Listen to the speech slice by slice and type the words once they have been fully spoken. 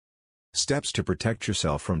Steps to protect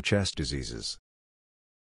yourself from chest diseases.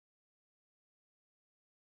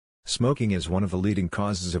 Smoking is one of the leading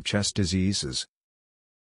causes of chest diseases.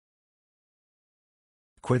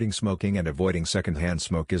 Quitting smoking and avoiding secondhand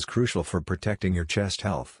smoke is crucial for protecting your chest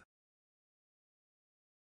health.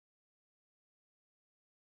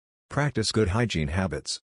 Practice good hygiene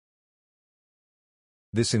habits.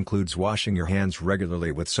 This includes washing your hands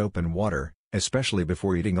regularly with soap and water, especially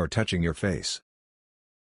before eating or touching your face.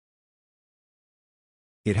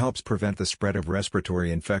 It helps prevent the spread of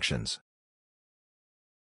respiratory infections.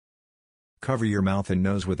 Cover your mouth and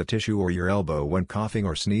nose with a tissue or your elbow when coughing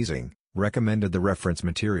or sneezing, recommended the reference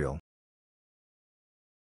material.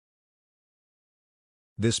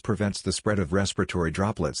 This prevents the spread of respiratory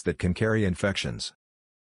droplets that can carry infections.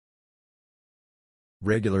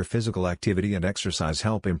 Regular physical activity and exercise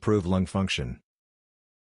help improve lung function.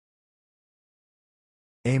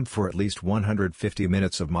 Aim for at least 150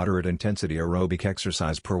 minutes of moderate-intensity aerobic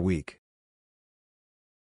exercise per week.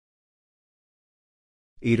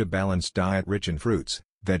 Eat a balanced diet rich in fruits,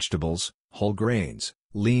 vegetables, whole grains,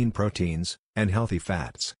 lean proteins, and healthy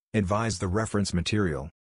fats, advise the reference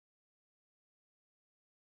material.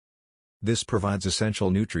 This provides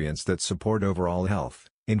essential nutrients that support overall health,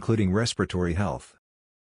 including respiratory health.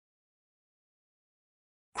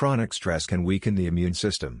 Chronic stress can weaken the immune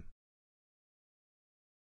system.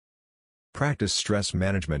 Practice stress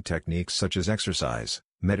management techniques such as exercise,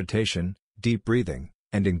 meditation, deep breathing,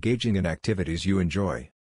 and engaging in activities you enjoy.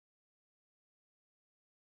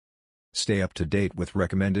 Stay up to date with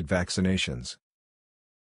recommended vaccinations.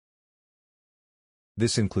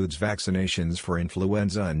 This includes vaccinations for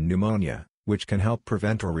influenza and pneumonia, which can help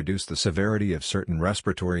prevent or reduce the severity of certain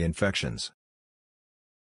respiratory infections.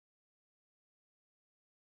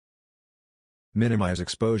 Minimize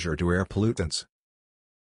exposure to air pollutants.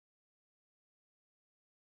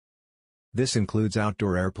 This includes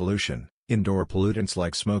outdoor air pollution, indoor pollutants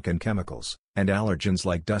like smoke and chemicals, and allergens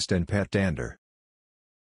like dust and pet dander.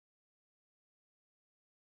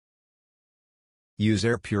 Use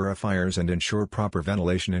air purifiers and ensure proper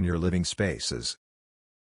ventilation in your living spaces.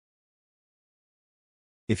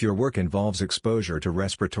 If your work involves exposure to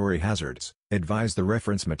respiratory hazards, advise the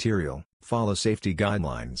reference material, follow safety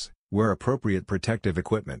guidelines, wear appropriate protective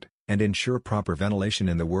equipment, and ensure proper ventilation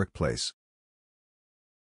in the workplace.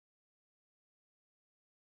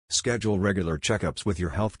 Schedule regular checkups with your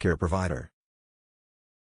healthcare provider.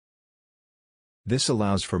 This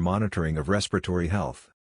allows for monitoring of respiratory health.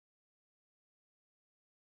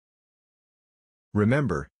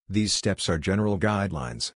 Remember, these steps are general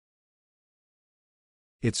guidelines.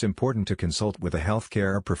 It's important to consult with a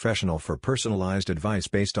healthcare professional for personalized advice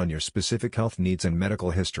based on your specific health needs and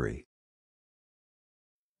medical history.